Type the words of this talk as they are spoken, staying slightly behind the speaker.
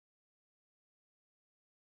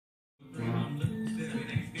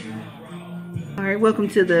All right, welcome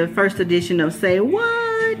to the first edition of Say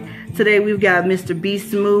What. Today we've got Mr.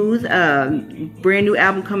 Bsmooth, brand new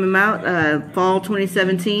album coming out, fall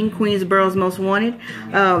 2017, Queensboro's Most Wanted.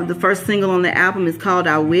 The first single on the album is called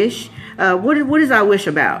I Wish. What is I Wish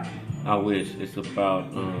about? I Wish, it's about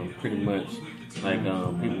pretty much like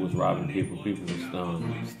people was robbing people was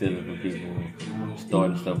stealing from people,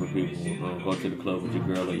 starting stuff with people, go to the club with your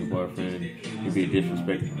girl or your boyfriend, you be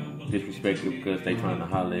disrespected because they trying to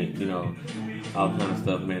holler at, you know, all kind of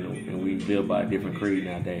stuff, man. And we live by a different creed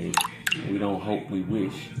nowadays. We don't hope, we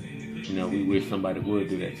wish. You know, we wish somebody would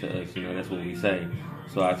do that to us. You know, that's what we say.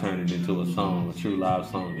 So I turned it into a song, a true live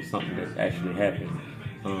song. It's something that actually happened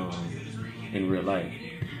in real life.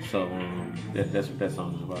 So that's what that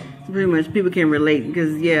song is about. Pretty much people can relate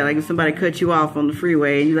because, yeah, like if somebody cut you off on the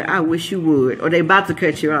freeway and you're like, I wish you would, or they about to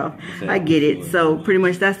cut you off. Exactly. I get it. So pretty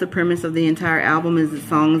much that's the premise of the entire album, is the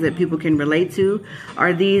songs that people can relate to.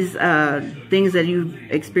 Are these things that you've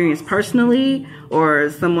experienced personally, or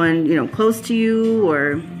someone, you know, close to you?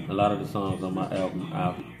 Or a lot of the songs on my album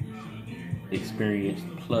I've experienced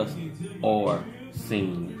plus or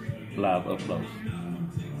seen live up close.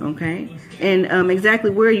 Okay. And exactly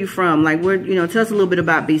where are you from? Like, where, you know, tell us a little bit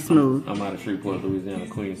about Bsmooth. I'm out of Shreveport, Louisiana,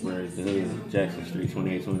 Queensboro, the hood, Jackson Street,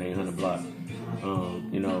 2800 block.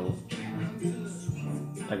 You know,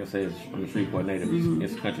 like I said, I'm a Shreveport native.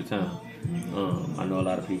 It's a country town. I know a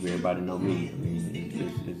lot of people. Everybody know me. I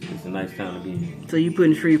mean, it's a nice town to be in. So you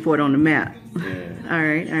putting Shreveport on the map. Yeah. All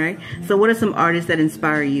right, all right. So what are some artists that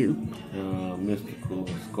inspire you? Mystical,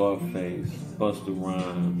 Scarface, Busta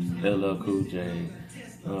Rhymes, LL Cool J,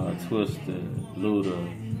 Twister, Luda,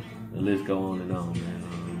 the list go on and on, man.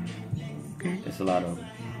 Okay. It's a lot of them.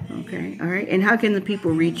 Okay, all right. And how can the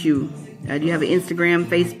people reach you? Do you have an Instagram,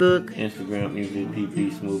 Facebook? Instagram,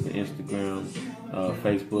 Bsmooth, Instagram,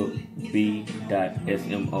 Facebook,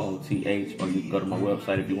 B.Smooth, or you can go to my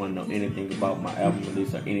website if you want to know anything about my album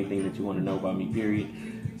release or anything that you want to know about me, period.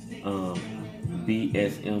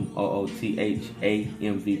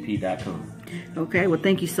 Bsmoothamvp.com. Okay, well,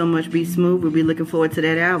 thank you so much, Bsmooth. We'll be looking forward to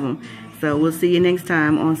that album. So we'll see you next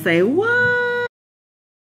time on Say What?